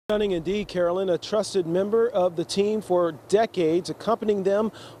Stunning indeed, Carolyn, a trusted member of the team for decades, accompanying them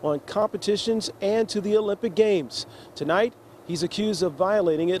on competitions and to the Olympic Games. Tonight, he's accused of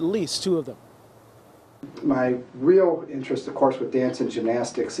violating at least 2 of them. My real interest, of course, with dance and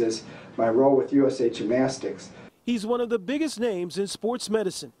gymnastics is my role with USA Gymnastics. He's one of the biggest names in sports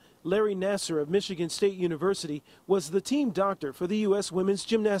medicine. Larry Nasser of Michigan State University was the team doctor for the U.S. women's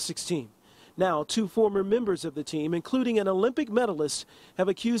gymnastics team. Now, 2 former members of the team, including an Olympic medalist, have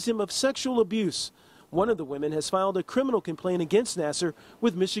accused him of sexual abuse. One of the women has filed a criminal complaint against Nasser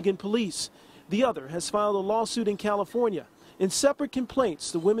with Michigan police. The other has filed a lawsuit in California. In separate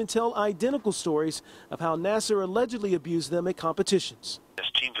complaints, the women tell identical stories of how Nasser allegedly abused them at competitions.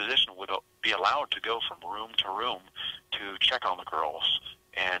 This team physician would be allowed to go from room to room to check on the girls,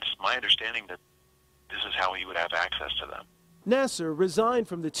 and it's my understanding that this is how he would have access to them. Nasser resigned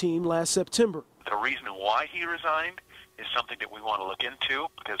from the team last September. The reason why he resigned is something that we want to look into,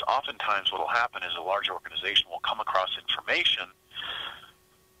 because oftentimes what will happen is a large organization will come across information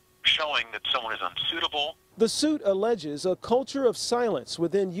showing that someone is unsuitable. The suit alleges a culture of silence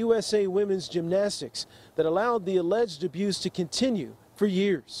within USA Women's Gymnastics that allowed the alleged abuse to continue for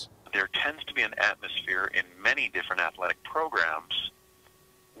years. There tends to be an atmosphere in many different athletic programs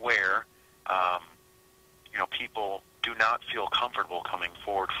where people do not feel comfortable coming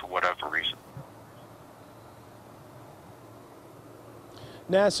forward for whatever reason.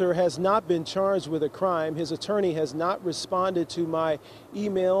 Nasser has not been charged with a crime. His attorney has not responded to my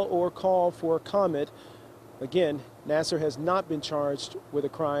email or call for comment. Again, Nasser has not been charged with a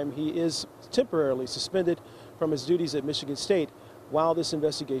crime. He is temporarily suspended from his duties at Michigan State while this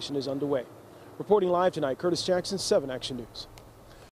investigation is underway. Reporting live tonight, Curtis Jackson, 7 Action News.